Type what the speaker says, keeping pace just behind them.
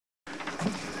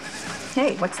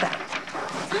Hey, what's that?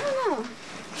 I don't know.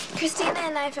 Christina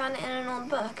and I found it in an old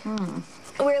book.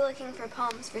 We're looking for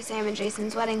poems for Sam and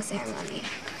Jason's wedding ceremony.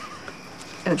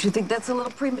 Don't you think that's a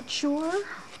little premature?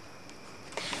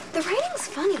 The writing's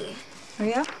funny. Oh,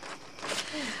 yeah?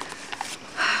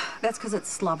 That's because it's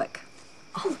Slavic.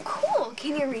 Oh, cool.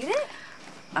 Can you read it?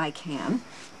 I can.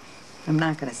 I'm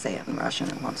not going to say it in Russian.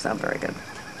 It won't sound very good.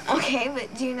 Okay,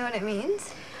 but do you know what it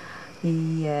means?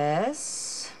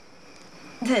 Yes.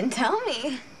 Then tell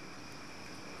me.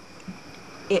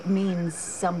 It means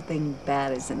something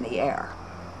bad is in the air.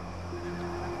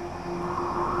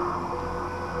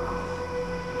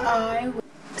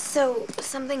 So,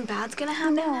 something bad's gonna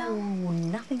happen No, now?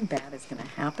 nothing bad is going to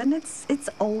happen. It's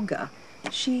Olga.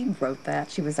 She wrote that.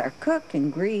 She was our cook in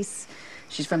Greece.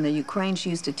 She's from the Ukraine. She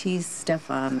used to tease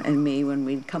Stefan and me when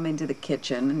we'd come into the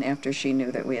kitchen after she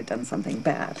knew that we had done something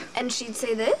bad. And she'd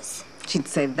say this? She'd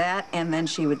say that, and then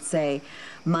she would say,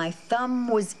 "My thumb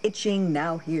was itching,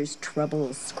 now here's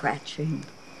trouble scratching."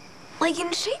 Like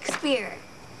in Shakespeare.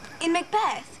 In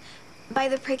Macbeth. By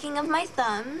the pricking of my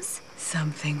thumbs.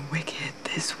 Something wicked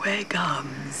this way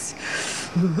comes.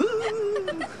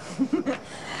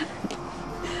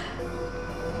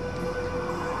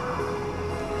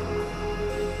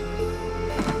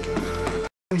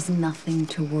 There's nothing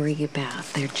to worry about.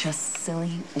 They're just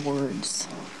silly words.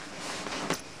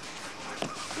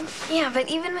 Yeah, but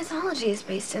even mythology is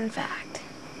based in fact.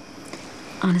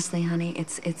 Honestly, honey,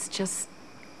 it's just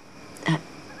a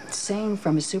saying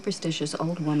from a superstitious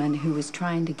old woman who was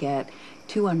trying to get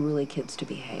two unruly kids to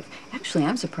behave. Actually,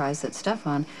 I'm surprised that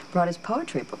Stefan brought his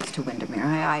poetry books to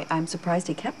Windermere. I'm surprised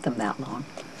he kept them that long.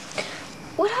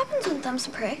 What happens when thumbs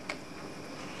prick?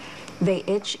 They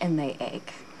itch and they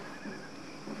ache.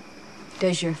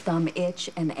 Does your thumb itch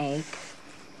and ache?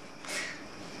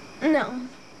 No.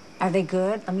 Are they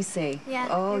good? Let me see. Yeah.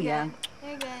 Oh, you're yeah. Good.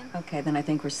 You're good. Okay, then I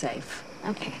think we're safe.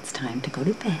 Okay. It's time to go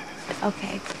to bed.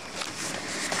 Okay.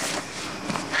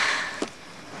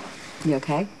 You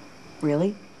okay?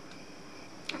 Really?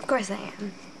 Of course I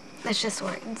am. That's just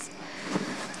words.